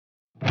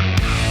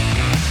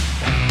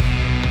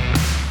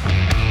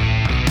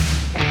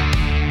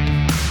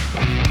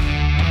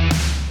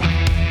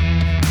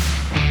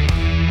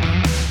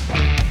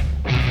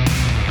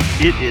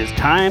It is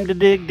time to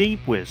dig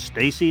deep with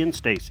Stacy and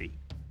Stacy,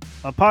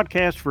 a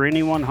podcast for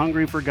anyone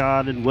hungry for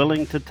God and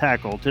willing to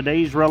tackle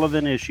today's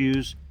relevant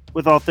issues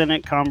with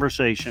authentic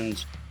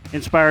conversations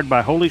inspired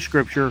by Holy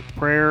Scripture,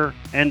 prayer,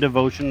 and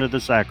devotion to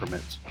the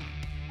sacraments.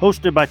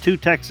 Hosted by two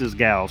Texas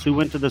gals who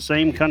went to the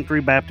same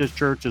country Baptist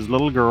church as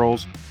little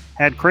girls,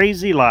 had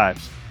crazy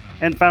lives,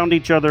 and found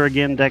each other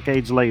again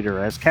decades later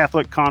as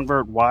Catholic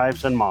convert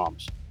wives and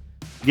moms.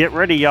 Get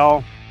ready,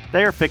 y'all.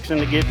 They're fixing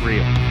to get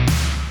real.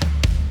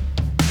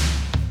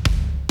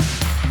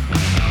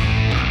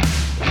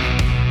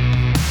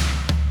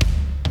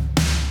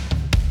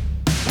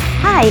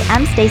 Hi,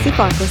 I'm Stacy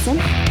Farquharson.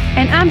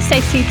 And I'm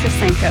Stacy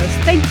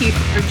Trasenkos. Thank you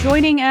for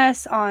joining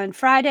us on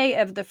Friday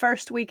of the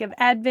first week of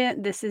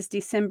Advent. This is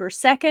December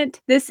 2nd.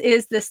 This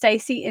is the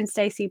Stacy and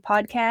Stacy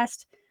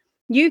podcast.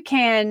 You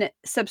can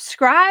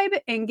subscribe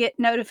and get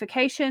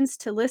notifications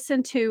to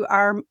listen to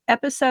our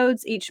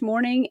episodes each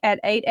morning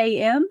at 8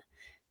 a.m.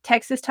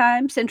 Texas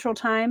time, Central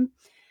Time.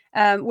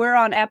 We're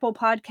on Apple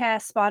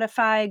Podcasts,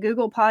 Spotify,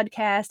 Google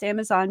Podcasts,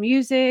 Amazon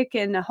Music,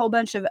 and a whole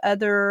bunch of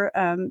other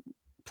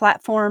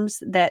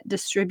platforms that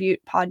distribute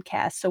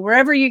podcasts. So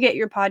wherever you get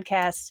your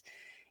podcasts,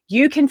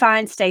 you can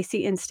find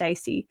Stacy and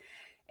Stacy.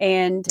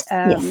 And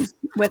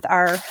with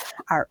our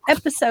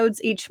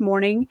episodes each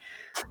morning,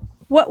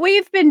 what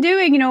we've been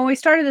doing, when we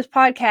started this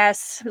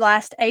podcast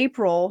last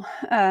April,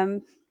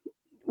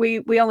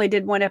 we only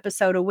did one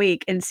episode a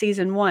week in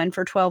season 1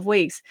 for 12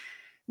 weeks.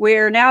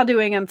 We're now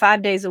doing them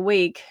 5 days a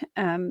week,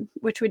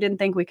 which we didn't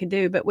think we could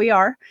do, but we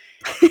are.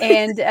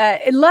 And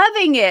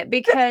loving it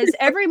because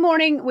every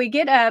morning we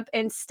get up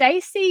and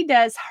Stacy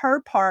does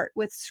her part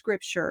with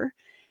scripture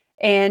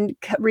and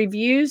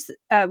reviews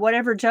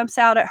whatever jumps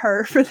out at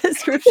her for the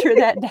scripture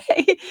that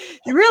day,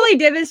 really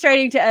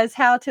demonstrating to us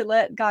how to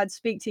let God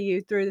speak to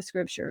you through the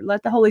scripture.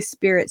 Let the Holy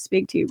Spirit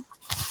speak to you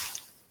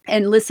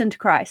and listen to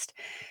Christ.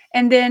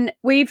 And then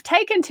we've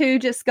taken to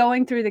just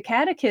going through the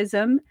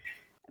catechism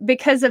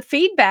because of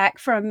feedback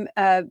from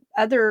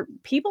other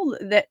people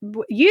that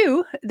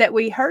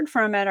we heard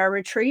from at our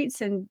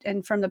retreats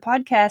and from the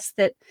podcast,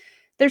 that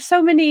there's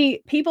so many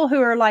people who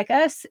are like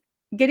us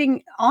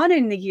getting on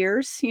in the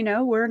years,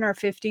 we're in our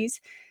 50s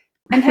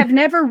and have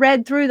never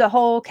read through the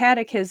whole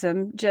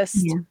catechism,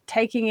 just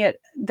taking it,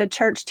 the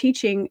church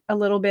teaching a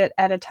little bit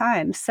at a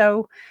time.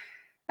 So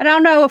I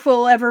don't know if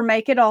we'll ever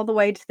make it all the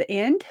way to the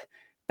end,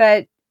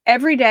 but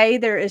every day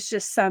there is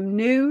just some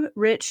new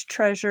rich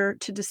treasure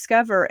to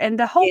discover. And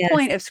the whole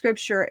point of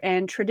scripture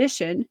and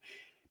tradition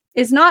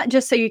is not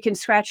just so you can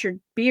scratch your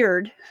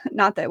beard.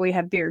 Not that we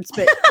have beards,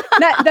 but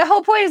the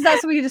whole point is not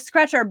so we can just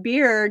scratch our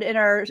beard in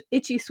our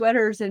itchy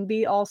sweaters and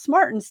be all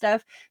smart and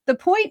stuff. The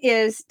point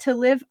is to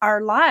live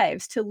our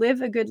lives, to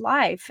live a good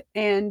life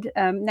and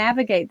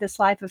navigate this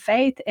life of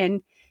faith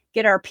and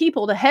get our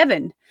people to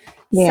heaven.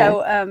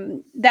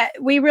 So that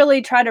we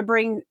really try to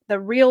bring the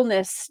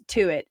realness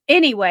to it.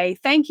 Anyway,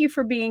 thank you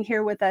for being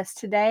here with us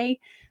today.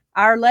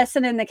 Our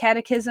lesson in the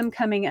catechism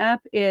coming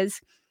up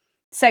is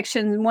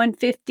section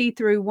 150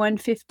 through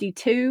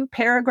 152,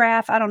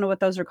 paragraph, I don't know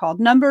what those are called,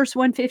 numbers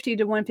 150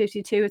 to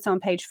 152. It's on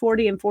page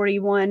 40 and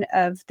 41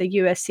 of the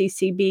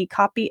USCCB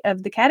copy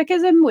of the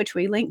catechism, which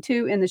we link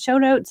to in the show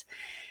notes.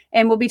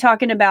 And we'll be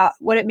talking about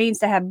what it means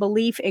to have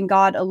belief in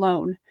God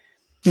alone.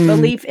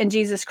 Belief in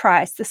Jesus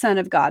Christ, the Son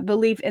of God,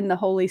 belief in the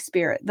Holy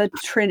Spirit, the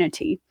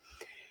Trinity.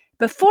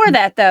 Before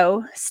that,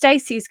 though,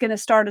 Stacy's going to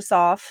start us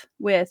off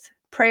with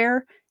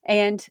prayer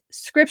and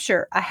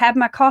scripture. I have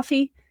my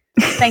coffee.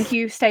 Thank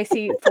you,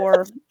 Stacy,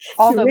 for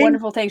all the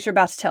wonderful things you're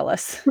about to tell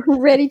us.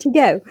 Ready to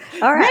go.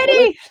 All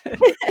right.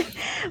 Ready?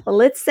 Well,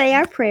 let's say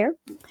our prayer.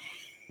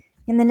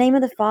 In the name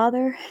of the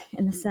Father,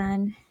 and the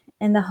Son,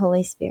 and the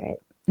Holy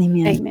Spirit.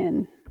 Amen.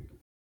 Amen.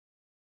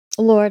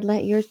 Lord,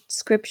 let your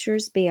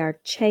scriptures be our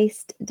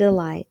chaste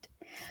delight.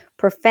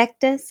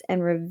 Perfect us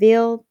and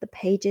reveal the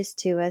pages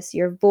to us.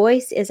 Your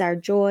voice is our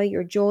joy.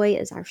 Your joy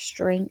is our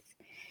strength.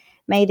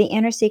 May the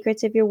inner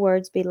secrets of your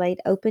words be laid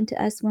open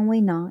to us when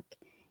we knock.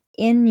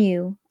 In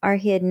you are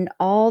hidden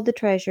all the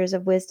treasures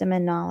of wisdom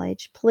and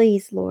knowledge.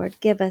 Please, Lord,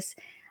 give us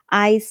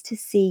eyes to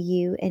see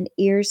you and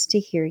ears to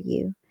hear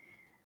you.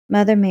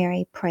 Mother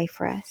Mary, pray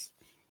for us.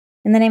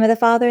 In the name of the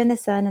Father, and the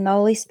Son, and the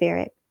Holy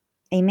Spirit.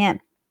 Amen.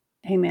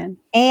 Amen.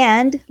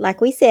 And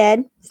like we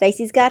said,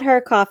 Stacy's got her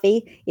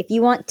coffee. If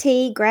you want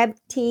tea, grab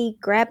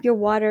your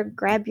water,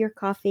 grab your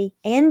coffee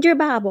and your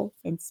Bible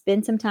and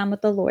spend some time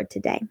with the Lord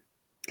today.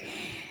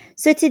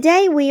 So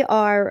today we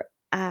are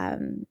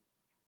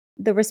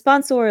the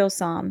responsorial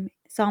psalm,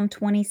 Psalm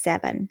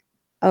 27.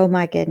 Oh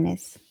my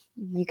goodness.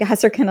 You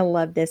guys are going to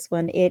love this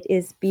one. It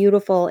is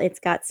beautiful. It's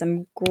got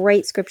some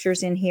great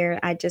scriptures in here.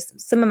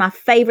 Some of my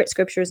favorite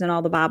scriptures in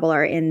all the Bible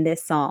are in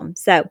this psalm.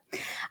 So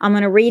I'm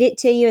going to read it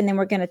to you, and then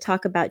we're going to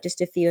talk about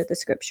just a few of the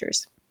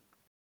scriptures.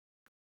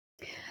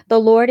 The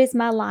Lord is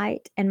my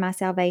light and my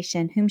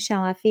salvation. Whom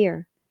shall I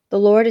fear? The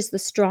Lord is the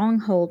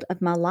stronghold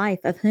of my life.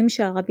 Of whom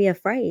shall I be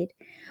afraid?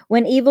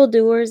 When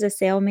evildoers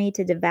assail me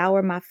to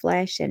devour my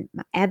flesh, and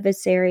my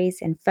adversaries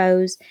and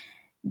foes,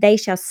 they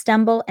shall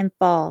stumble and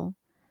fall.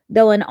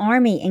 Though an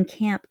army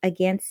encamp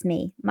against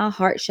me, my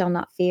heart shall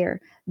not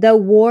fear. Though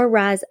war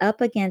rise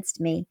up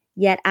against me,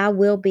 yet I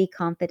will be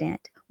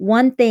confident.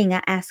 One thing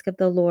I ask of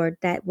the Lord,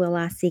 that will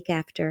I seek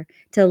after,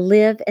 to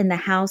live in the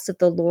house of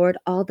the Lord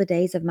all the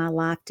days of my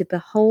life, to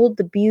behold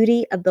the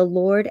beauty of the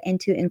Lord and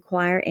to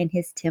inquire in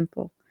his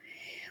temple.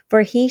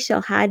 For he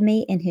shall hide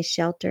me in his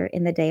shelter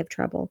in the day of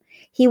trouble.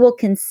 He will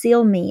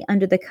conceal me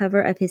under the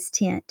cover of his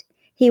tent.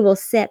 He will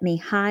set me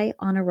high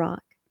on a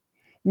rock.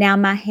 Now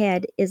my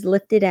head is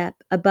lifted up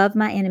above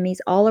my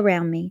enemies all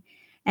around me,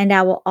 and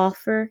I will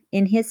offer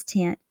in his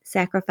tent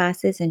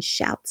sacrifices and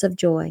shouts of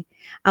joy.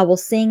 I will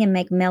sing and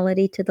make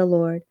melody to the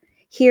Lord.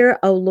 Hear,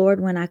 O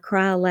Lord, when I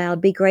cry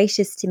aloud. Be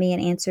gracious to me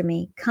and answer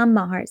me. Come,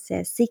 my heart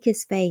says, seek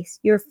his face.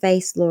 Your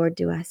face, Lord,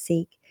 do I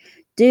seek.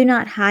 Do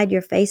not hide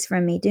your face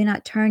from me. Do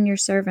not turn your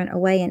servant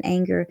away in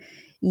anger,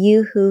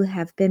 you who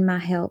have been my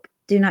help.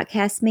 Do not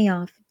cast me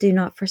off. Do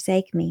not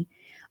forsake me,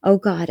 O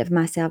God of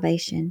my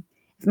salvation.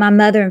 If my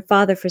mother and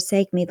father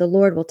forsake me, the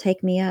Lord will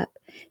take me up.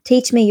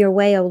 Teach me your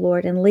way, O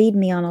Lord, and lead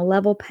me on a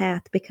level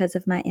path because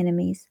of my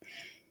enemies.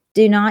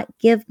 Do not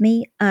give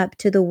me up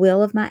to the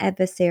will of my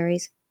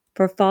adversaries,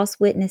 for false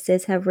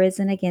witnesses have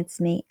risen against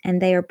me, and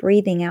they are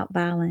breathing out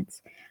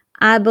violence.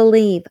 I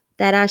believe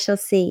that I shall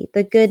see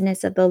the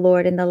goodness of the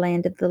Lord in the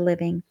land of the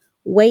living.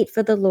 Wait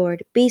for the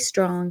Lord, be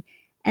strong,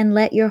 and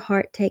let your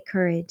heart take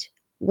courage.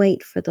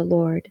 Wait for the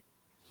Lord.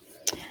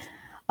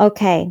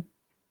 Okay.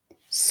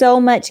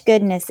 So much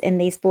goodness in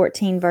these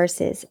 14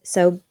 verses.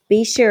 So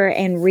be sure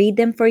and read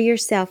them for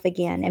yourself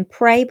again and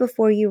pray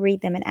before you read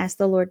them and ask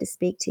the Lord to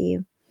speak to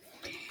you.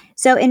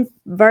 So in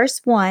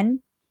verse 1,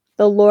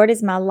 the Lord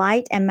is my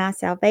light and my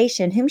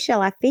salvation. Whom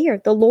shall I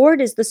fear? The Lord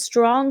is the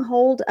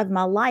stronghold of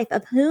my life.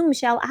 Of whom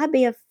shall I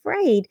be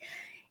afraid?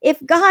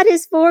 If God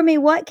is for me,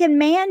 what can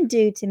man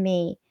do to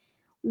me?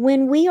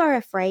 When we are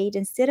afraid,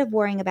 instead of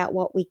worrying about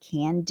what we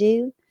can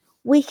do,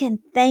 we can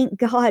thank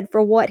God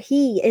for what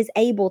he is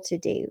able to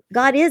do.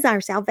 God is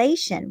our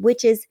salvation,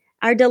 which is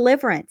our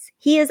deliverance.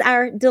 He is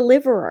our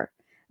deliverer.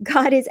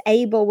 God is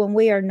able when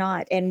we are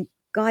not, and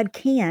God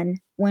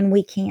can when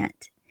we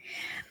can't.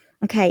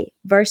 Okay,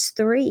 verse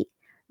 3.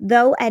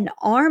 Though an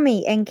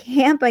army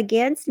encamp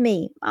against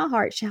me, my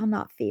heart shall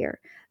not fear.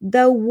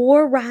 Though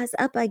war rise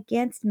up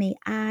against me,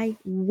 I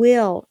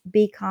will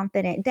be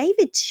confident.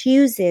 David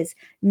chooses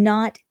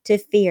not to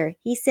fear.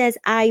 He says,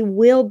 I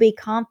will be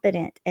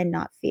confident and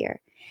not fear.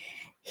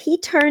 He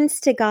turns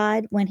to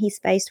God when he's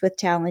faced with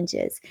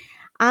challenges.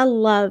 I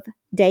love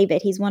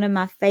David. He's one of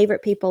my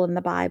favorite people in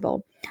the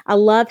Bible. I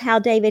love how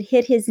David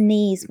hit his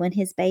knees when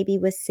his baby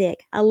was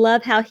sick. I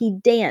love how he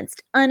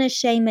danced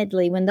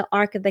unashamedly when the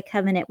Ark of the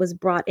Covenant was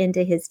brought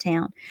into his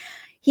town.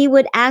 He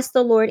would ask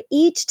the Lord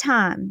each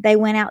time they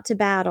went out to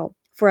battle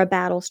for a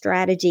battle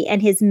strategy,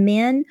 and his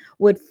men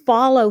would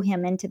follow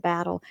him into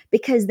battle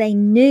because they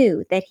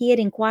knew that he had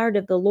inquired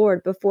of the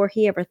Lord before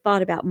he ever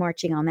thought about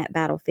marching on that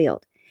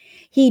battlefield.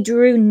 He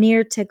drew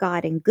near to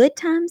God in good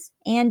times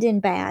and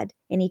in bad,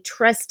 and he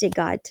trusted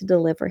God to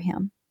deliver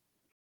him.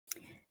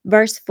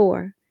 Verse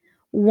 4,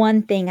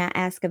 one thing I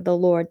ask of the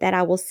Lord, that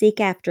I will seek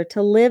after,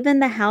 to live in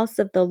the house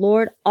of the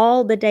Lord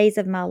all the days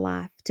of my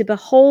life, to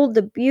behold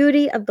the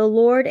beauty of the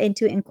Lord and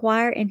to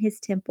inquire in his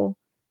temple.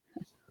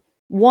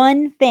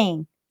 One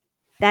thing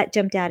that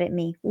jumped out at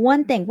me.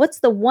 One thing. What's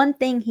the one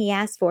thing he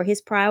asked for?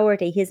 His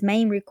priority, his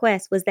main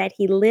request was that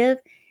he live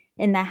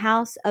in the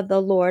house of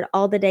the Lord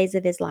all the days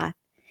of his life.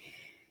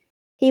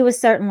 He was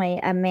certainly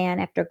a man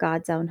after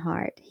God's own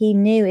heart. He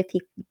knew if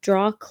he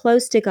draw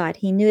close to God,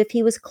 he knew if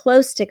he was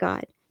close to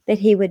God, that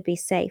he would be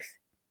safe.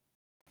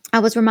 I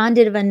was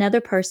reminded of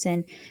another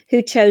person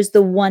who chose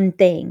the one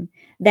thing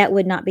that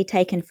would not be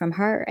taken from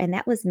her, and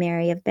that was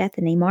Mary of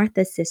Bethany,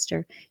 Martha's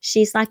sister.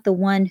 She's like the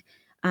one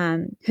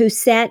who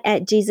sat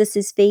at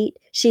Jesus's feet.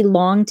 She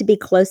longed to be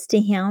close to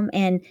him,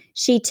 and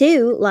she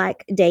too,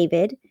 like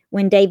David,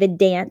 when David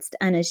danced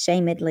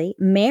unashamedly,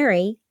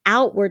 Mary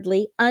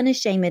outwardly,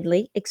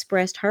 unashamedly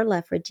expressed her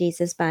love for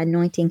Jesus by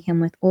anointing him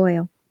with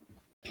oil.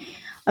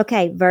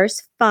 Okay,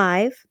 verse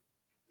 5.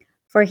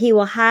 For he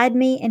will hide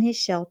me in his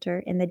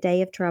shelter in the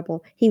day of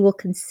trouble. He will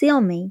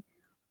conceal me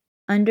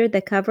under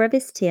the cover of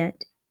his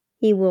tent.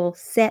 He will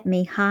set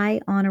me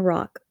high on a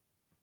rock.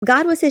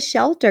 God was his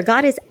shelter.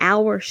 God is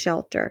our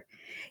shelter.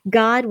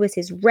 God was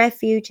his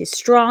refuge, his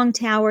strong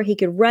tower. He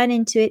could run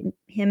into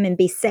him and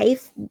be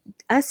safe.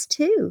 Us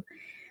too.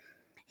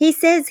 He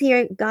says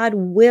here, God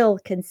will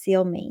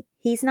conceal me.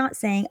 He's not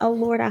saying, oh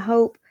Lord, I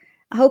hope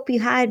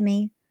you hide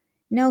me.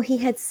 No, he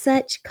had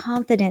such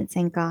confidence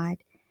in God.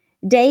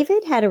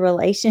 David had a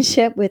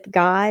relationship with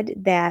God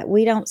that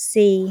we don't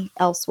see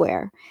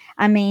elsewhere.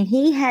 I mean,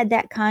 he had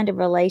that kind of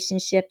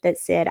relationship that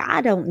said,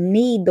 I don't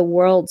need the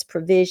world's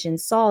provision.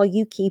 Saul,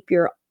 you keep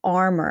your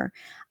armor.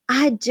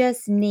 I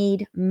just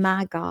need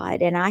my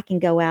God, and I can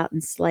go out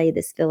and slay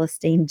this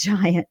Philistine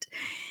giant.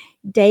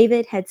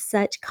 David had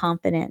such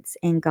confidence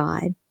in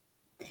God.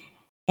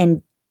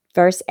 And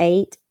verse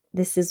 8,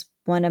 this is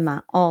one of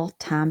my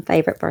all-time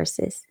favorite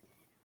verses.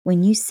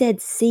 When you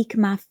said, seek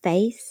my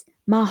face,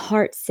 my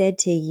heart said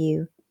to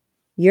you,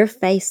 Your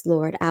face,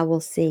 Lord, I will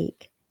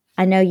seek.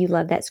 I know you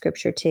love that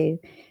scripture too.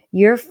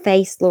 Your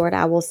face, Lord,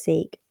 I will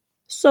seek.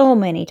 So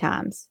many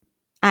times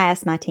I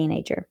asked my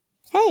teenager,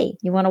 hey,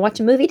 you want to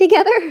watch a movie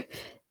together?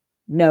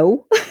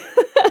 No.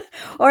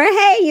 Or,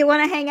 hey, you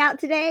want to hang out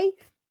today?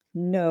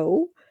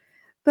 No.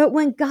 But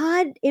when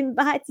God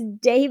invites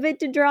David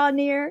to draw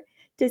near,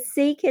 to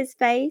seek his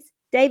face,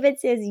 David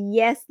says,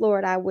 yes,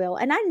 Lord, I will.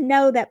 And I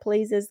know that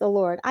pleases the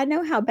Lord. I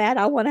know how bad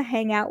I want to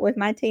hang out with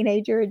my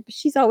teenager.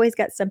 She's always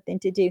got something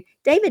to do.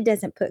 David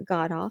doesn't put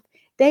God off.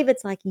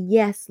 David's like,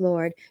 yes,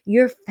 Lord,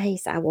 your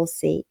face I will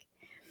seek.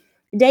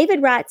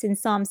 David writes in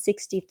Psalm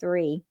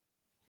 63,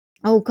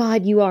 oh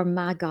God, you are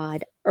my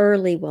God.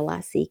 Early will I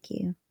seek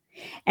you.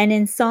 And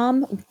in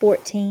Psalm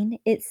 14,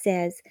 it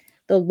says,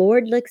 the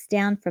Lord looks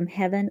down from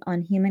heaven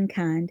on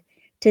humankind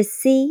to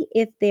see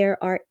if there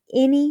are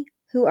any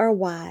who are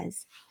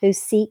wise, who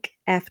seek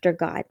after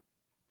God.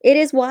 It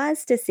is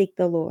wise to seek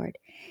the Lord.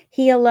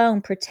 He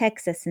alone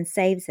protects us and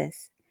saves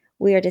us.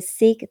 We are to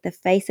seek the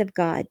face of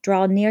God.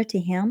 Draw near to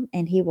him,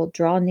 and he will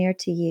draw near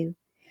to you.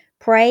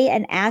 Pray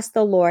and ask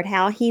the Lord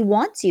how he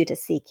wants you to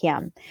seek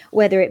him,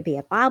 whether it be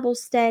a Bible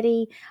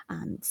study,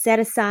 set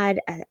aside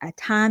a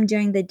time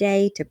during the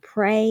day to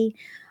pray,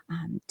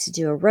 to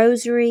do a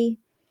rosary,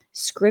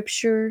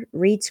 scripture,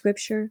 read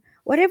scripture,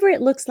 whatever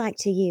it looks like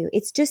to you.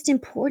 It's just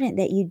important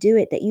that you do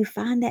it, that you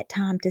find that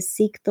time to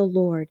seek the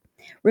Lord.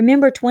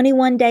 Remember,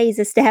 21 days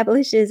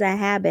establishes a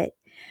habit,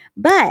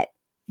 but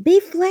be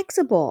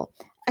flexible.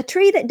 A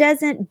tree that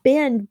doesn't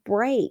bend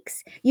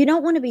breaks. You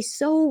don't want to be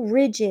so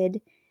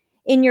rigid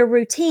in your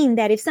routine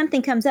that if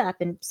something comes up,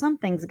 and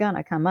something's going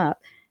to come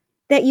up,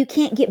 that you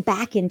can't get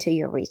back into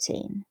your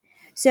routine.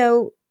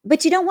 So,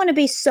 but you don't want to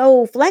be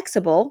so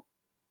flexible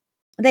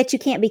that you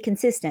can't be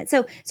consistent.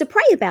 So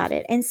pray about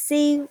it and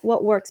see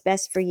what works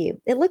best for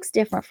you. It looks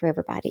different for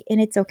everybody,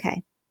 and it's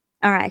okay.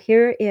 All right,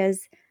 here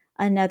is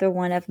another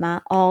one of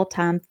my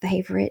all-time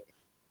favorite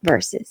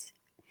verses.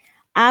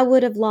 I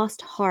would have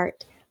lost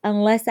heart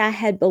unless I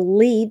had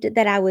believed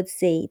that I would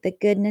see the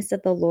goodness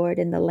of the Lord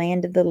in the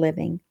land of the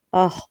living.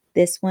 Oh,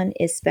 this one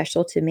is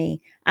special to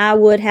me. I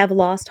would have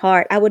lost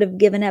heart. I would have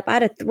given up.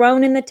 I'd have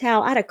thrown in the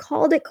towel. I'd have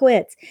called it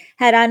quits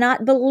had I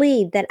not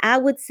believed that I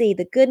would see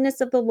the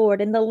goodness of the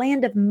Lord in the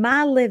land of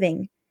my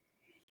living.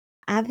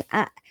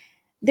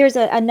 There's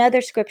another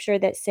scripture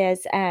that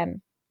says,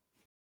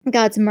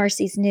 God's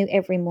mercies new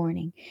every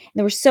morning. And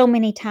there were so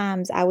many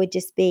times I would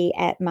just be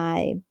at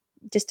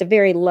just a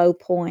very low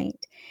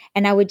point,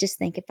 and I would just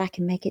think, if I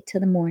can make it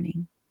to the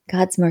morning,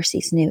 God's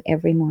mercies new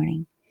every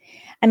morning.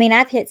 I mean,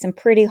 I've hit some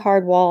pretty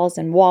hard walls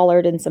and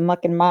wallered in some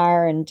muck and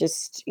mire, and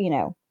just,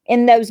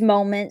 in those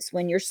moments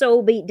when you're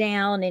so beat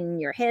down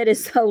and your head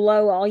is so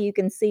low, all you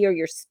can see are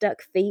your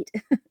stuck feet.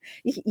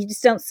 You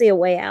just don't see a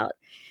way out.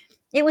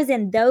 It was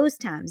in those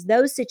times,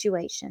 those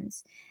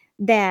situations,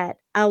 that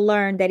I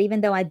learned that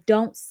even though I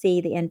don't see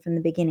the end from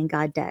the beginning,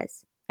 God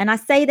does. And I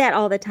say that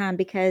all the time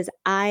because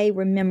I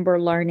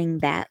remember learning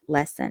that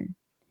lesson.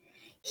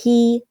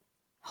 He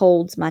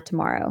holds my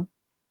tomorrow.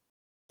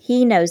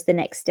 He knows the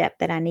next step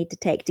that I need to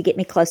take to get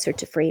me closer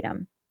to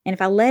freedom. And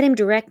if I let him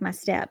direct my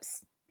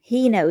steps,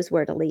 he knows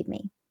where to lead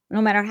me.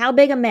 No matter how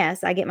big a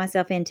mess I get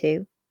myself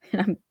into,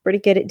 and I'm pretty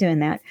good at doing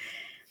that,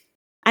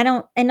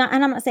 and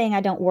I'm not saying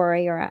I don't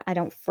worry or I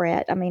don't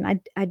fret. I mean,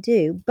 I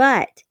do,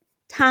 but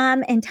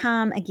time and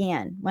time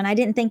again, when I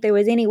didn't think there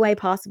was any way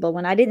possible,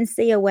 when I didn't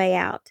see a way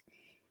out,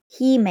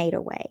 he made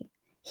a way.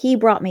 He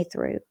brought me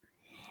through.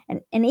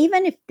 And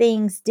even if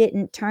things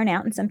didn't turn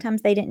out, and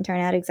sometimes they didn't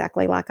turn out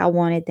exactly like I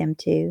wanted them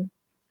to,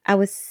 I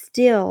was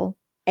still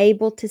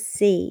able to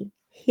see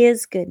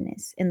his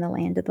goodness in the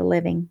land of the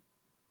living.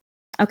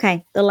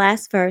 Okay, the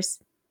last verse.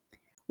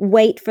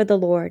 Wait for the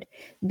Lord.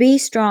 Be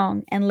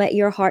strong and let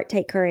your heart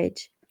take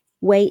courage.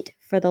 Wait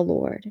for the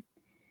Lord.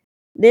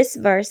 This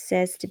verse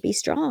says to be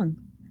strong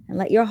and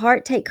let your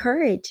heart take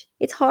courage.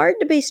 It's hard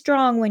to be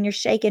strong when you're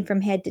shaken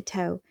from head to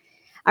toe.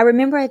 I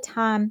remember a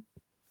time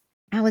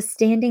I was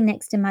standing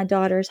next to my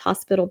daughter's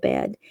hospital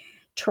bed,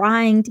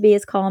 trying to be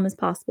as calm as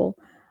possible,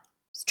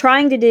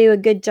 trying to do a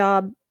good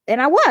job. And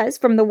I was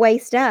from the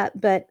waist up,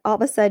 but all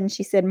of a sudden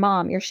she said,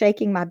 Mom, you're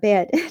shaking my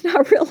bed. And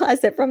I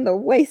realized that from the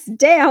waist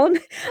down,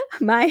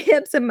 my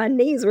hips and my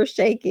knees were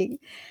shaking.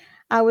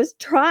 I was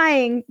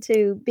trying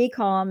to be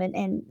calm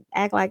and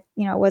act like,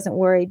 I wasn't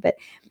worried. But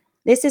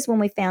this is when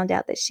we found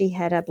out that she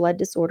had a blood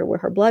disorder where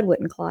her blood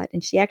wouldn't clot.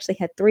 And she actually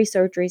had 3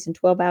 surgeries in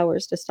 12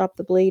 hours to stop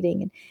the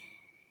bleeding.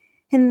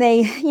 And they,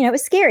 it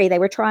was scary. They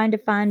were trying to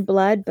find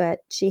blood, but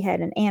she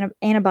had an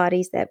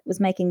antibodies that was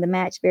making the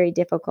match very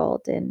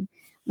difficult. And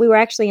we were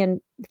actually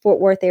in the Fort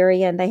Worth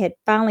area, and they had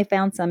finally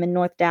found some in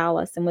North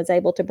Dallas and was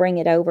able to bring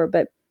it over.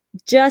 But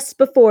just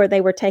before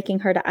they were taking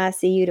her to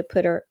ICU to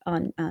put her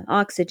on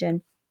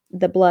oxygen,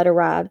 the blood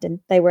arrived, and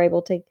they were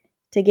able to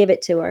give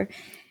it to her.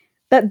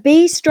 But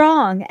be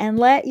strong and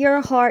let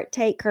your heart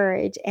take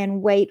courage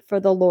and wait for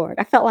the Lord.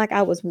 I felt like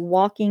I was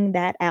walking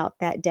that out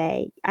that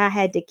day. I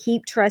had to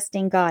keep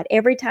trusting God.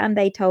 Every time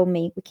they told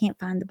me, we can't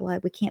find the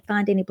blood, we can't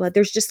find any blood,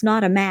 there's just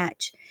not a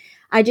match,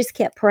 I just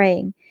kept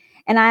praying.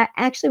 And I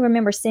actually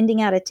remember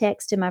sending out a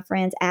text to my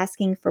friends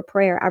asking for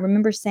prayer. I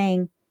remember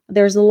saying,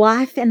 there's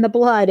life in the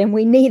blood and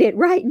we need it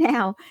right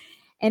now.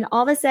 And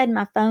all of a sudden,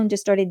 my phone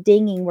just started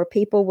dinging where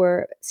people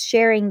were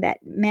sharing that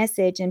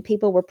message and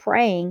people were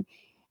praying.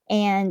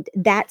 And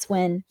that's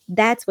when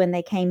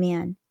they came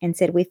in and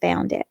said, we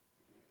found it.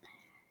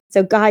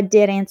 So God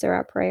did answer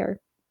our prayer.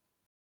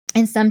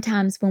 And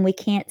sometimes when we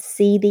can't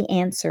see the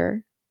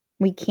answer,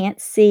 we can't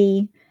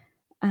see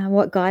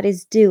what God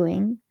is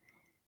doing,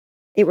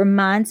 it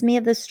reminds me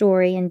of the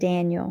story in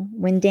Daniel,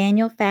 when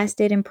Daniel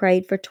fasted and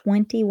prayed for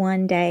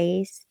 21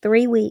 days,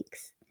 3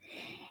 weeks.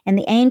 And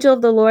the angel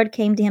of the Lord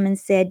came to him and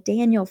said,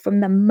 Daniel,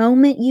 from the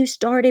moment you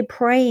started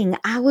praying,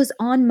 I was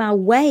on my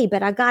way,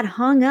 but I got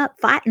hung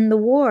up fighting the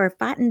war,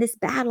 fighting this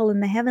battle in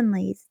the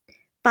heavenlies,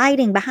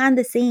 fighting behind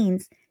the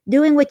scenes,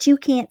 doing what you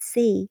can't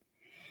see.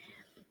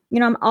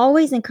 I'm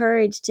always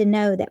encouraged to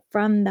know that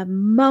from the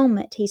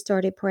moment he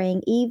started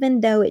praying,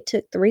 even though it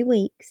took 3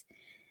 weeks,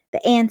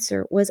 the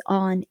answer was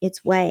on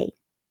its way.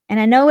 And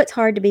I know it's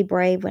hard to be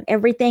brave when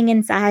everything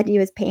inside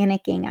you is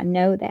panicking. I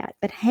know that.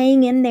 But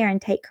hang in there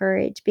and take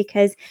courage,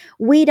 because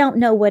we don't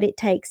know what it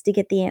takes to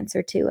get the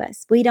answer to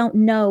us. We don't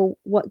know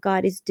what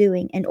God is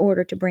doing in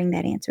order to bring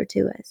that answer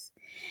to us.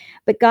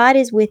 But God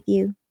is with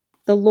you.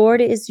 The Lord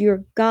is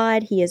your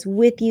God. He is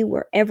with you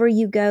wherever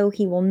you go.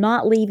 He will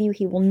not leave you.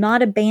 He will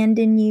not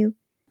abandon you.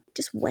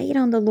 Just wait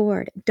on the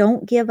Lord.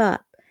 Don't give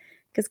up,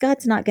 because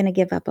God's not going to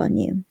give up on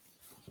you.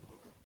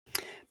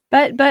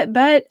 But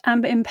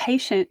I'm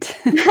impatient.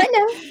 I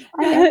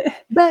know.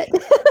 But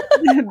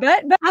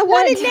I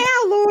want it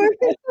now, Lord.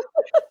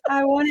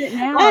 I want it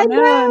now.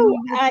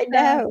 I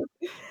know.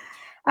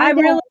 I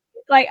really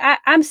like.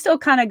 I'm still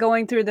kind of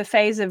going through the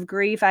phase of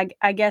grief.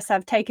 I guess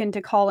I've taken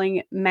to calling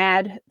it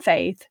mad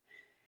faith.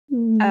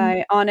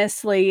 I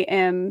honestly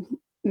am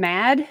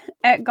mad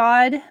at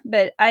God,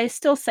 but I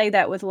still say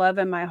that with love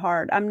in my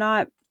heart. I'm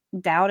not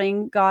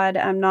doubting God.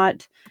 I'm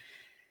not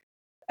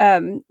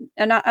going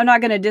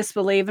to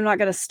disbelieve. I'm not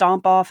going to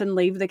stomp off and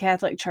leave the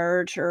Catholic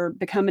Church or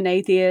become an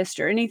atheist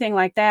or anything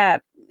like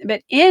that.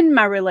 But in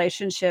my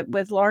relationship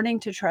with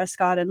learning to trust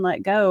God and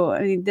let go,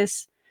 I mean,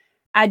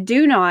 I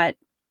do not,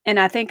 and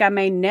I think I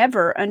may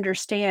never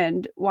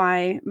understand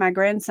why my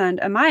grandson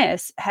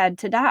Amias had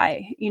to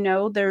die.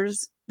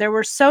 There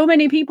were so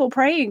many people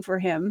praying for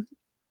him.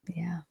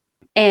 Yeah.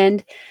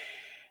 And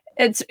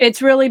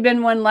it's really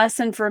been one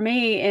lesson for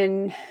me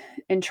in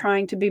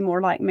trying to be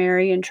more like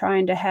Mary and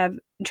trying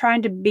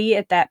to be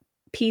at that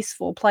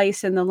peaceful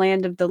place in the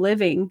land of the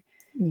living.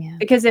 Yeah.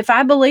 Because if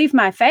I believe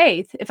my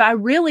faith, if I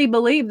really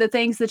believe the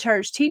things the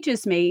church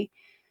teaches me,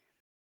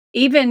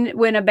 even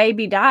when a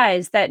baby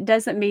dies, that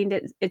doesn't mean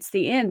that it's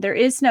the end. There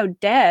is no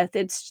death.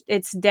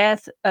 It's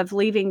death of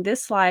leaving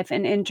this life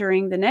and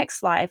entering the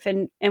next life.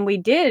 And we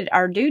did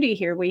our duty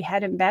here. We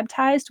had him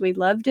baptized. We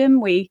loved him.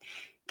 We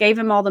gave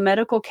him all the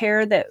medical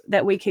care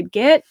that we could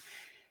get.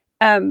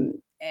 And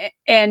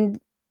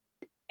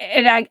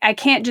I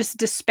can't just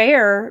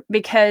despair,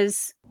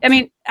 because I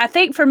mean, I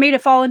think for me to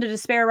fall into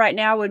despair right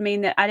now would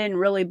mean that I didn't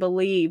really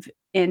believe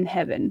in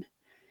heaven.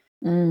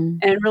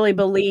 And really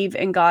believe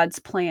in God's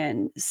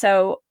plan.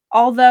 So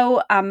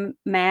although I'm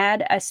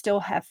mad, I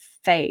still have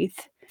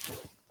faith.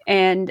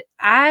 And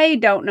I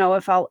don't know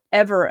if I'll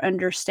ever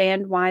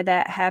understand why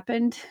that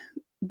happened,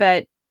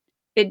 but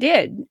it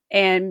did.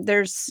 And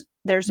there's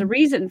a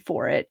reason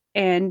for it.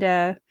 And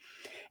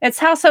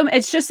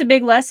it's just a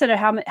big lesson of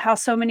how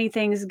so many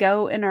things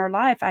go in our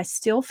life. I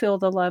still feel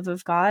the love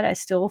of God. I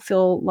still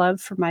feel love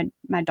for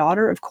my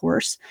daughter, of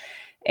course.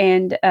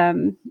 And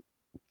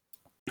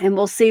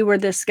we'll see where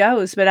this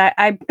goes. But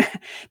I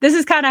this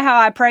is kind of how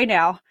I pray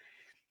now.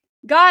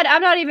 God,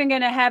 I'm not even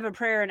going to have a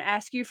prayer and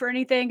ask you for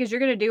anything, because you're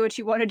going to do what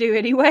you want to do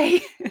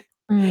anyway.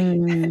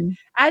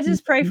 I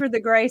just pray for the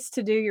grace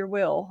to do your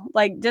will.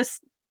 Like,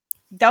 just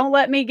don't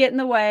let me get in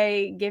the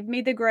way. Give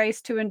me the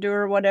grace to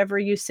endure whatever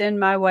you send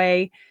my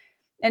way.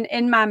 And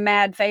in my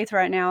mad faith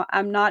right now,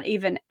 I'm not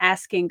even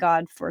asking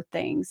God for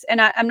things. And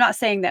I'm not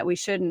saying that we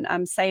shouldn't.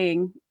 I'm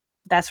saying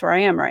that's where I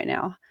am right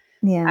now.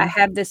 Yeah. I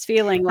have this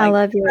feeling like, I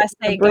love if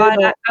I say, God,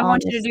 I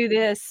want you to do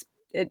this,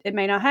 it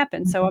may not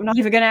happen. So I'm not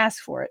even going to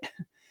ask for it.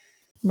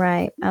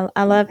 Right.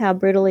 I love how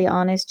brutally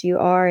honest you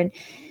are. And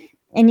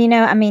I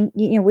mean,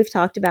 we've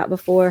talked about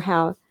before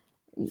how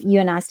you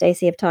and I,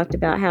 Stacy, have talked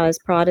about how as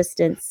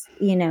Protestants,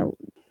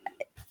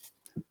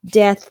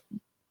 death,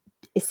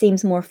 it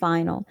seems more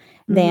final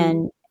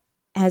than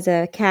as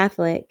a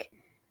Catholic.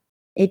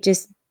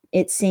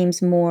 It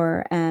seems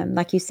more,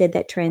 like you said,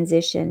 that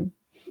transition.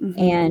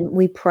 And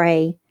we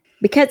pray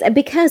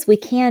because we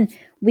can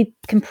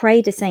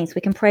pray to saints.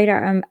 We can pray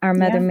to our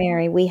Mother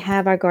Mary. We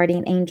have our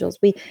guardian angels.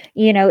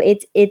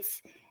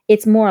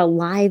 It's more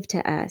alive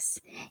to us.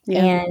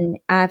 Yeah. And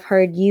I've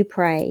heard you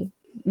pray,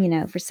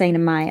 for Saint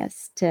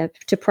Amias,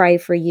 to pray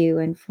for you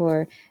and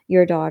for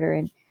your daughter.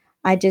 And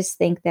I just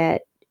think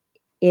that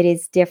it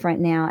is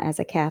different now as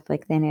a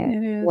Catholic than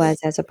it was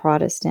as a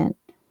Protestant.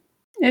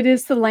 It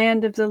is the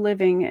land of the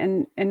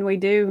living, and we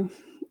do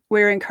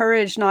we're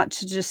encouraged not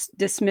to just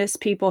dismiss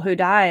people who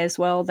die as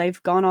well.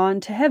 They've gone on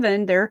to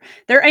heaven. They're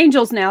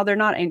angels now. They're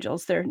not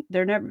angels. They're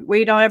never.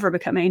 We don't ever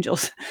become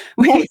angels.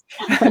 We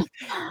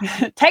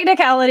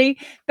technicality,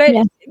 but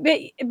Yeah.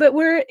 but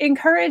we're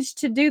encouraged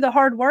to do the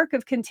hard work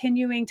of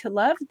continuing to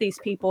love these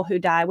people who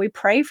die. We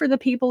pray for the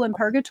people in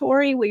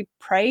purgatory. We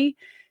pray,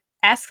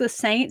 ask the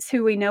saints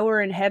who we know are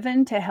in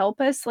heaven to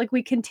help us. Like,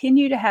 we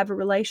continue to have a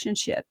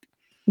relationship.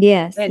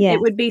 Yes. And Yes.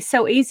 it would be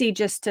so easy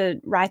just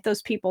to write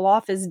those people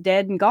off as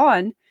dead and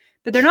gone,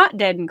 but they're not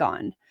dead and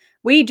gone.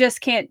 We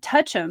just can't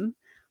touch them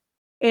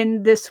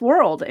in this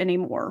world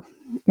anymore.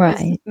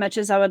 As Right. much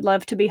as I would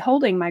love to be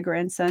holding my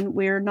grandson,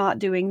 we're not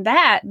doing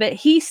that, but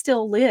he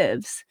still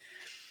lives.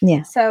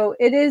 Yeah. So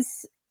it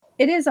is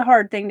a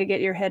hard thing to get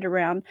your head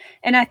around.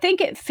 And I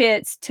think it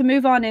fits to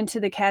move on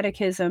into the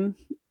catechism.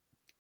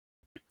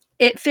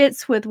 It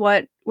fits with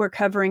what we're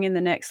covering in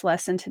the next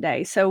lesson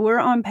today. So we're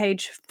on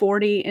page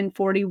 40 and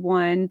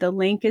 41. The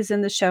link is in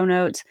the show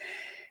notes.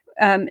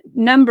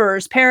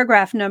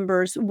 Paragraph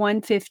numbers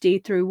 150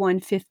 through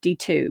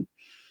 152.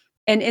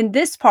 And in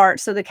this part,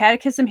 so the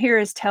catechism here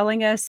is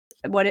telling us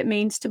what it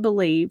means to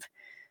believe.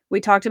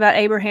 We talked about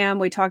Abraham.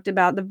 We talked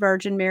about the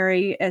Virgin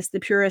Mary as the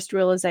purest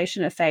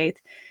realization of faith.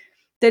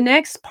 The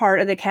next part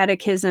of the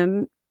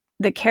catechism,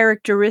 the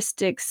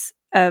characteristics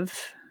of,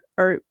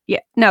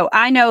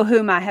 I know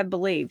whom I have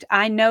believed.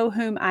 I know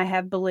whom I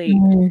have believed.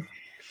 Mm.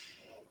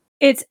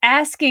 It's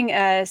asking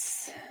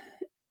us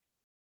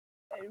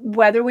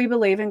whether we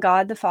believe in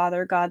God the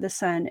Father, God the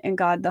Son, and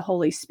God the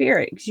Holy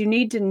Spirit. Because you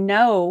need to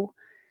know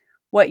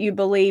what you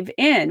believe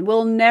in.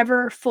 We'll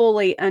never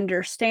fully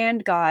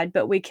understand God,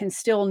 but we can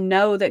still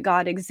know that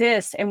God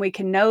exists, and we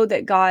can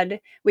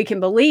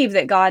believe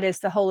that God is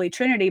the Holy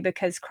Trinity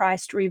because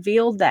Christ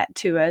revealed that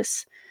to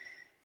us.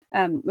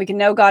 We can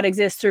know God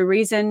exists through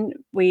reason.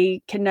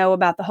 We can know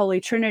about the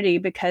Holy Trinity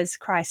because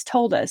Christ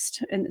told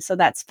us. And so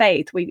that's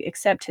faith. We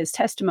accept his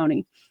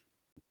testimony.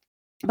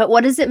 But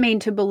what does it mean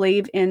to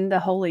believe in the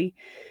Holy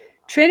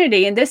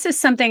Trinity? And this is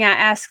something I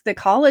asked the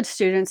college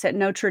students at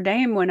Notre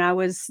Dame when I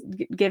was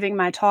giving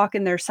my talk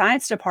in their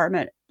science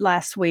department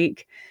last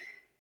week.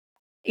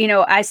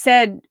 I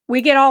said,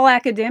 we get all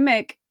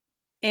academic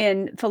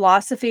in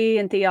philosophy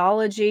and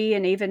theology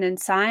and even in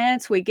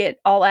science. We get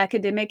all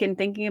academic in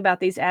thinking about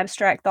these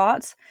abstract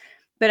thoughts.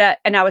 But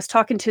I was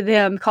talking to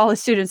them, college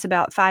students,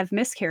 about 5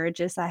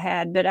 miscarriages I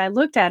had. But I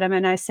looked at them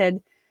and I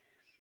said,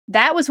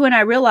 that was when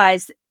I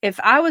realized if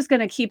I was going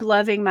to keep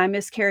loving my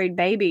miscarried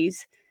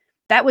babies,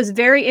 that was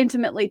very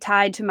intimately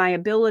tied to my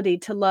ability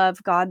to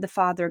love God the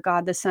Father,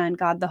 God the Son,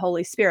 God the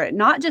Holy Spirit,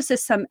 not just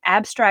as some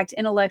abstract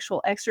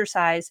intellectual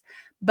exercise,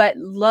 but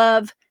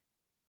love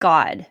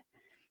God.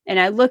 And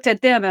I looked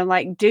at them and I'm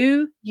like,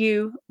 do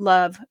you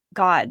love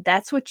God?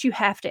 That's what you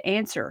have to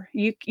answer.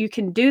 You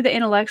can do the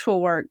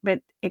intellectual work,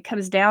 but it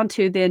comes down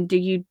to then, do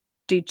you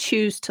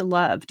choose to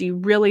love? Do you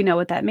really know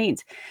what that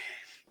means?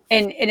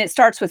 And it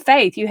starts with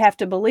faith. You have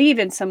to believe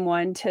in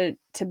someone to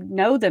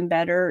know them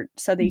better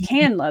so that you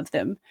can love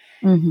them.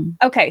 Mm-hmm.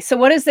 Okay, so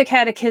what does the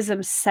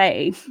catechism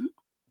say?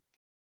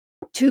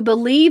 To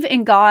believe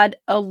in God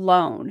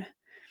alone.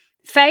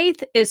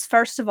 Faith is,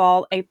 first of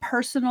all, a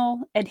personal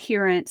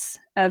adherence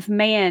of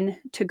man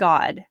to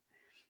God.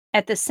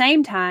 At the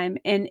same time,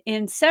 and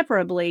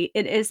inseparably,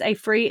 it is a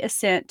free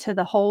assent to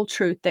the whole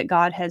truth that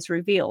God has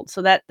revealed.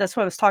 So that's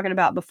what I was talking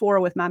about before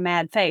with my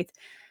mad faith.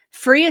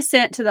 Free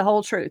assent to the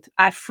whole truth.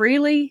 I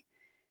freely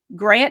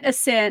grant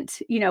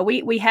assent.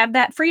 We have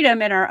that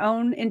freedom in our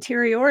own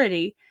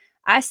interiority.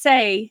 I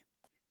say,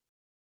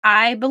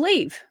 I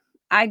believe.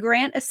 I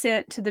grant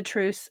assent to the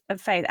truths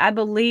of faith. I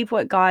believe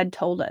what God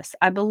told us.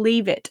 I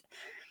believe it.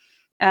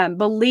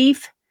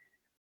 Belief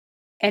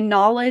and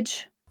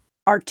knowledge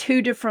are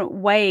 2 different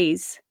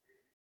ways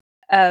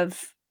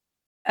of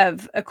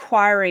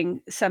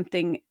acquiring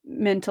something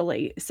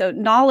mentally. So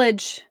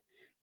knowledge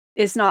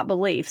is not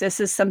belief.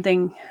 This is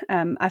something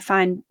I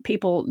find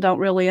people don't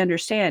really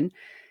understand.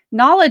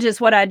 Knowledge is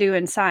what I do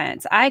in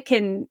science. I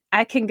can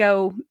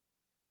go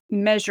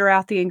measure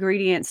out the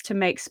ingredients to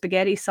make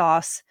spaghetti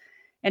sauce,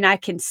 and I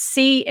can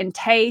see and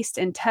taste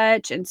and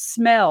touch and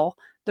smell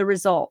the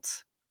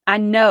results. I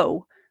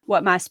know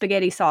what my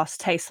spaghetti sauce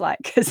tastes like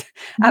because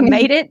I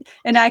made it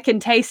and I can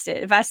taste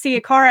it. If I see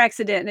a car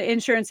accident and the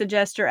insurance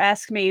adjuster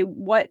asks me,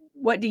 what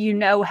do you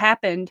know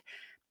happened?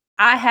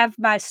 I have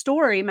my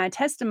story, my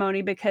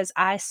testimony, because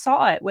I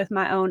saw it with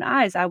my own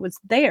eyes. I was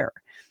there.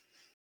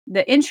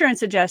 The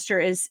insurance adjuster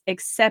is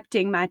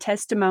accepting my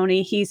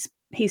testimony. He's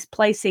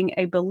placing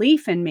a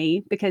belief in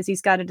me because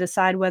he's got to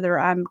decide whether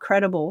I'm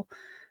credible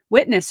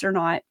witness or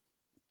not.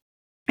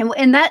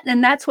 And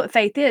that's what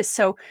faith is.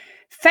 So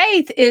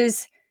faith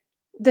is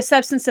the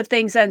substance of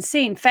things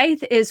unseen.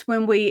 Faith is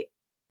when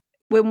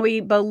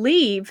we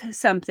believe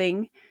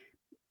something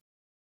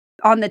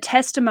on the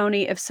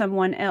testimony of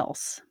someone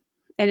else.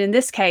 And in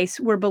this case,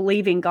 we're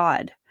believing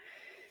God,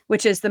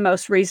 which is the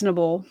most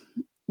reasonable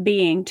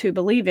being to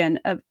believe in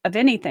of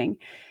anything.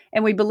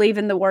 And we believe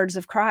in the words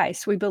of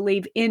Christ. We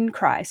believe in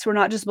Christ. We're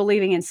not just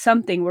believing in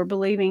something, we're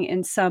believing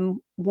in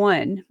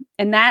someone.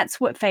 And that's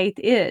what faith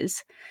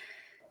is.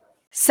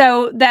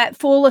 So that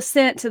full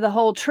assent to the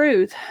whole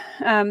truth,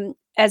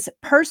 as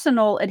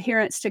personal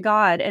adherence to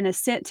God and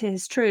assent to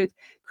his truth,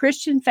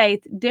 Christian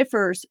faith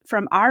differs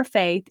from our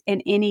faith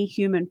in any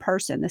human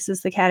person. This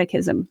is the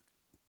Catechism.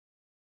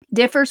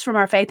 Differs from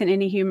our faith in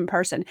any human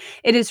person.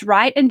 It is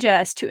right and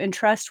just to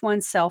entrust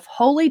oneself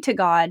wholly to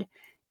God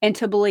and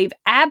to believe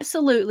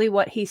absolutely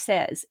what he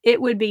says.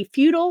 It would be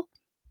futile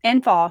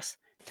and false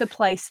to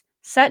place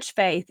such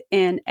faith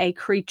in a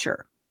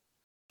creature.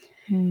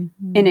 In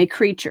a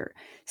creature.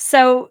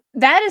 So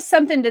that is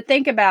something to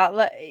think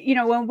about. You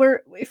know,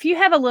 if you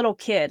have a little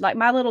kid, like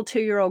my little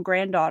 2-year-old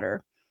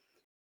granddaughter,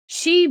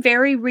 she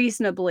very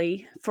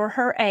reasonably, for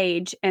her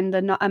age and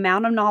the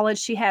amount of knowledge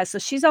she has, so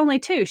she's only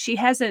 2, she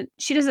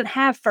doesn't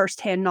have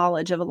firsthand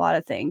knowledge of a lot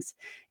of things.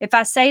 If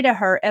I say to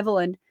her,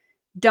 Evelyn,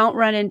 don't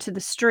run into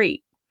the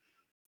street,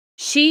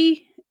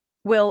 she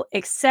will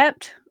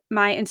accept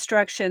my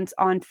instructions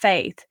on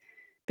faith,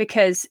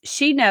 because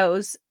she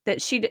knows that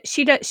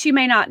she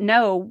may not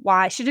know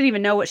why. She didn't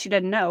even know what she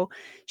doesn't know.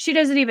 She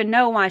doesn't even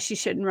know why she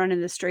shouldn't run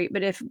in the street.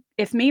 But if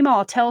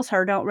Meemaw tells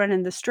her don't run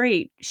in the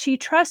street, she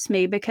trusts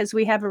me because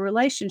we have a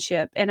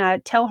relationship and I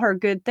tell her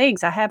good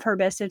things. I have her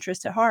best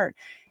interest at heart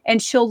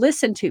and she'll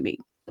listen to me.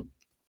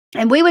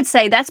 And we would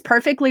say that's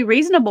perfectly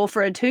reasonable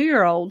for a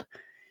 2-year-old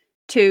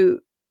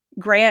to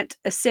grant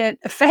assent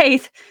of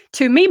faith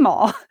to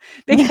Meemaw,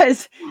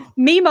 because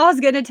Meemaw's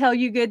going to tell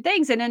you good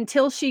things. And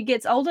until she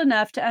gets old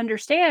enough to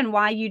understand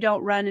why you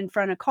don't run in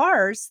front of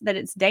cars, that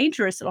it's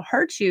dangerous, it'll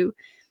hurt you,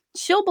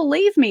 she'll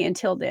believe me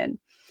until then.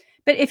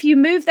 But if you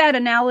move that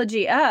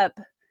analogy up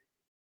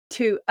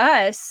to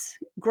us,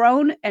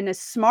 grown and as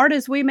smart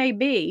as we may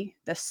be,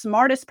 the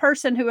smartest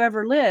person who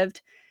ever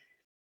lived,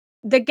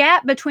 the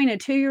gap between a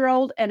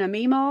 2-year-old and a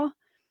Meemaw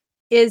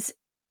is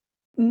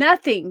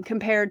nothing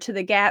compared to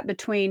the gap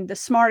between the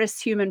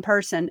smartest human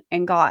person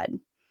and God.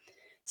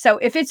 So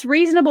if it's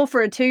reasonable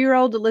for a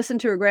 2-year-old to listen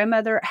to her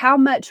grandmother, how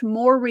much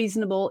more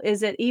reasonable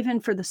is it even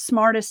for the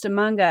smartest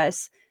among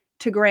us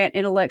to grant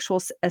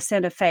intellectual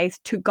assent of faith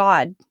to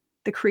God,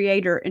 the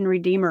creator and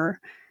redeemer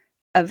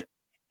of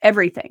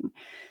everything?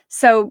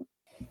 So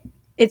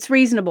it's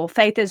reasonable.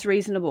 Faith is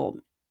reasonable.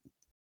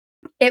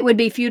 It would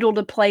be futile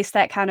to place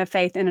that kind of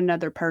faith in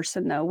another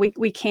person, though.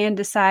 We can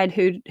decide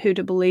who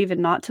to believe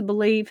and not to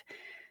believe,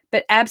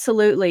 but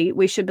absolutely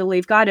we should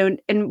believe God.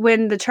 And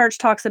when the church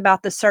talks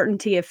about the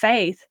certainty of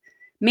faith,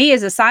 me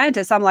as a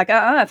scientist, I'm like,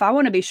 if I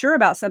want to be sure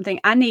about something,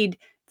 I need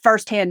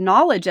firsthand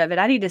knowledge of it.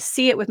 I need to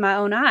see it with my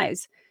own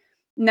eyes.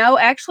 No,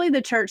 actually,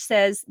 the church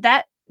says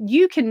that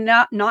you can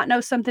not know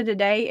something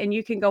today and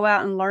you can go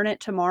out and learn it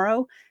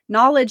tomorrow.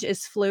 Knowledge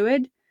is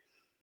fluid.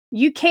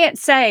 You can't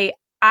say,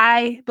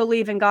 I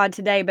believe in God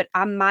today, but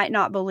I might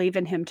not believe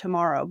in him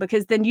tomorrow,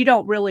 because then you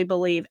don't really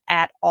believe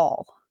at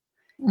all.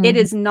 Mm-hmm. It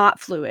is not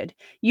fluid.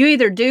 You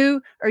either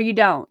do or you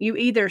don't. You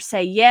either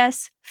say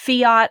yes,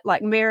 fiat,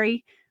 like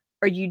Mary,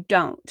 or you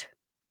don't.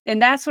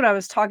 And that's what I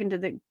was talking to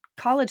the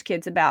college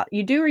kids about.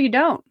 You do or you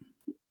don't.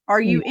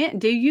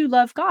 Do you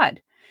love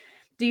God?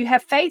 Do you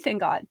have faith in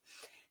God?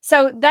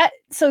 So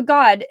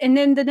God, and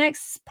then the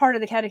next part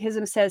of the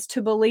catechism says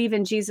to believe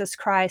in Jesus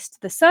Christ,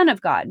 the Son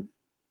of God,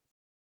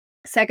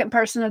 second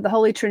person of the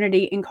Holy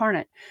Trinity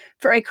incarnate.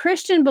 For a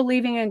Christian,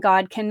 believing in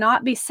God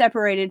cannot be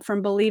separated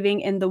from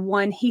believing in the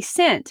one he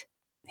sent,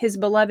 his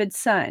beloved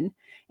Son,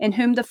 in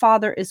whom the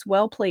Father is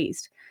well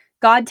pleased.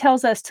 God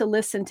tells us to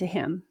listen to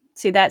him.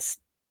 See,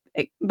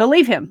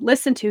 believe him,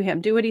 listen to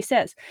him, do what he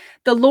says.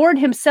 The Lord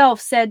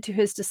himself said to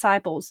his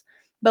disciples,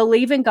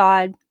 believe in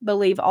God,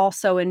 believe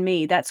also in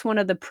me. That's one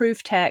of the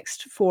proof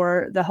texts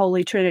for the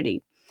Holy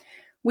Trinity.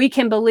 We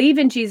can believe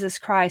in Jesus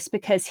Christ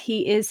because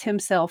he is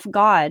himself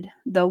God,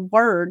 the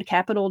Word,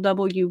 capital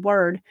W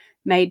Word,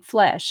 made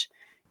flesh.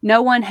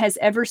 No one has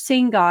ever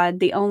seen God,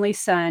 the only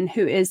Son,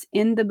 who is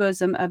in the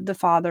bosom of the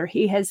Father.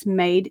 He has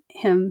made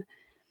him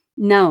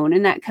known.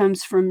 And that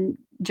comes from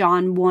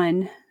John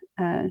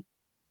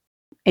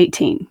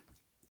 1:18.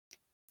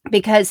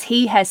 Because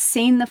he has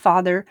seen the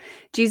Father,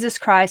 Jesus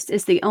Christ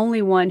is the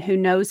only one who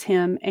knows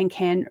him and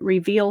can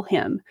reveal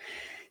him.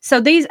 So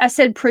these, I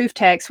said proof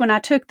texts. When I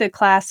took the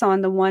class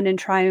on the one and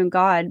triune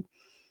God,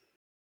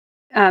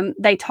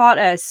 they taught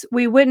us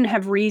we wouldn't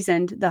have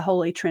reasoned the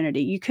Holy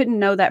Trinity. You couldn't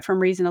know that from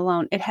reason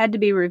alone. It had to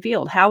be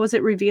revealed. How was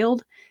it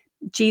revealed?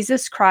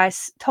 Jesus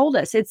Christ told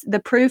us. It's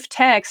the proof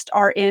texts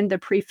are in the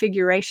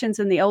prefigurations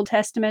in the Old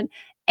Testament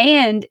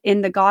and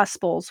in the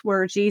Gospels,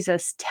 where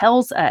Jesus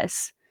tells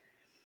us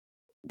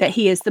that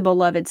he is the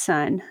beloved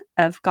Son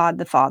of God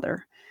the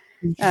Father.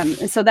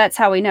 And so that's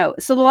how we know.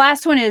 So the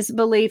last one is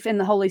belief in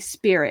the Holy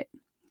Spirit.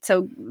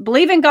 So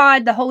believe in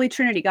God, the Holy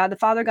Trinity, God the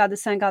Father, God the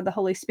Son, God the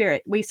Holy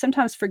Spirit. We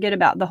sometimes forget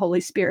about the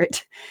Holy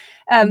Spirit.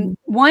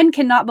 One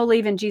cannot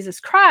believe in Jesus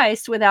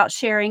Christ without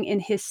sharing in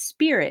his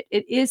Spirit.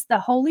 It is the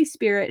Holy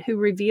Spirit who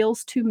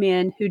reveals to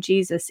men who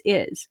Jesus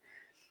is.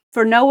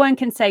 For no one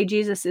can say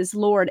Jesus is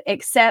Lord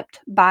except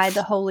by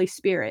the Holy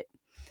Spirit.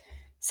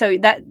 So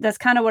that's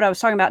kind of what I was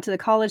talking about to the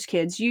college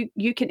kids.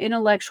 You can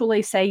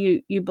intellectually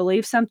say you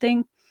believe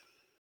something,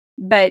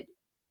 but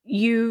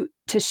you've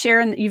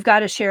got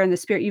to share in the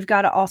Spirit. You've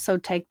got to also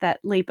take that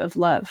leap of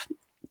love.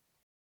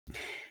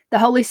 The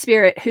Holy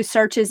Spirit, who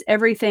searches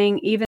everything,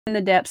 even in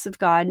the depths of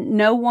God.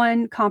 No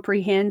one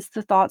comprehends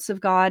the thoughts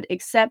of God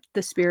except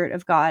the Spirit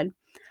of God.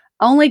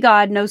 Only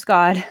God knows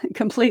God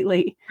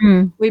completely.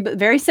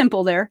 Very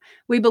simple there.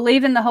 We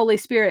believe in the Holy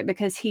Spirit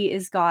because he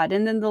is God.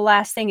 And then the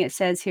last thing it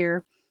says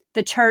here,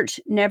 the church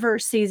never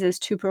ceases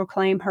to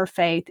proclaim her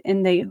faith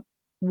in the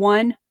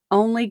one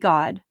only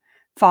God,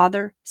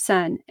 Father,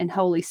 Son, and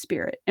Holy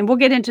Spirit. And we'll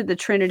get into the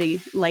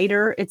Trinity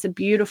later. It's a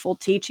beautiful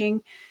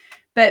teaching.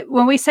 But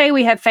when we say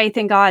we have faith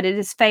in God, it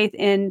is faith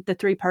in the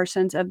three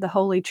persons of the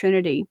Holy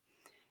Trinity.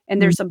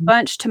 And there's a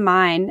bunch to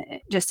mine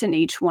just in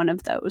each one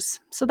of those.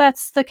 So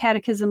that's the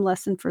catechism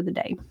lesson for the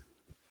day.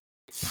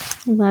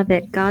 Love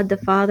it. God the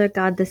Father,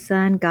 God the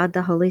Son, God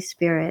the Holy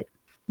Spirit.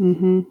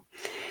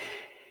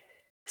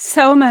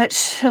 So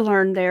much to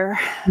learn there.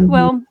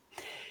 Well,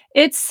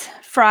 it's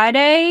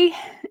Friday,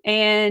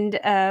 and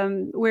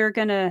we're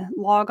going to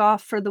log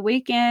off for the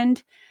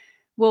weekend.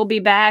 We'll be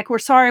back. We're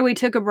sorry we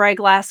took a break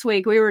last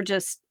week. We were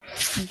just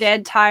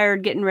dead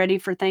tired getting ready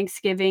for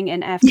Thanksgiving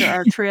and after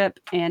our trip,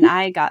 and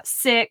I got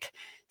sick.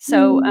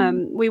 So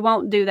we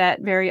won't do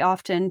that very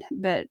often,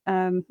 but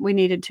we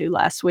needed to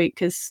last week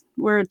because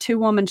we're a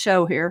 2-woman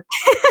show here.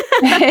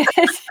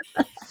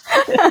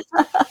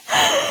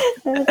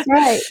 That's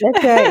right.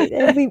 That's right.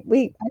 And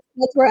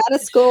we're out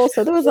of school,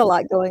 so there was a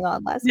lot going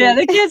on last week. Yeah,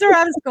 the kids are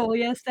out of school.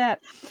 Yes, that.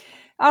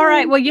 All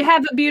right. Well, you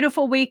have a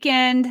beautiful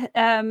weekend,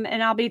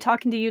 and I'll be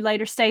talking to you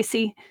later,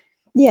 Stacy.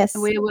 Yes.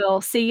 We will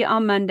see you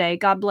on Monday.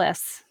 God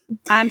bless.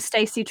 I'm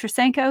Stacy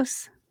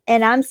Trasankos.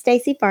 And I'm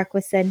Stacy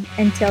Farquharson.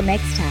 Until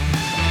next time.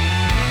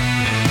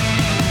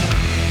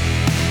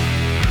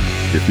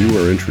 If you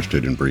are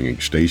interested in bringing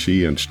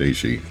Stacy and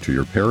Stacy to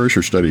your parish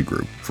or study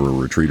group for a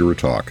retreat or a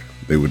talk,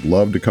 they would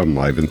love to come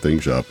liven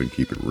things up and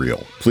keep it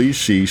real. Please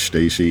see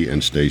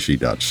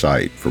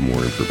stacyandstacy.site for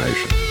more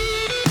information.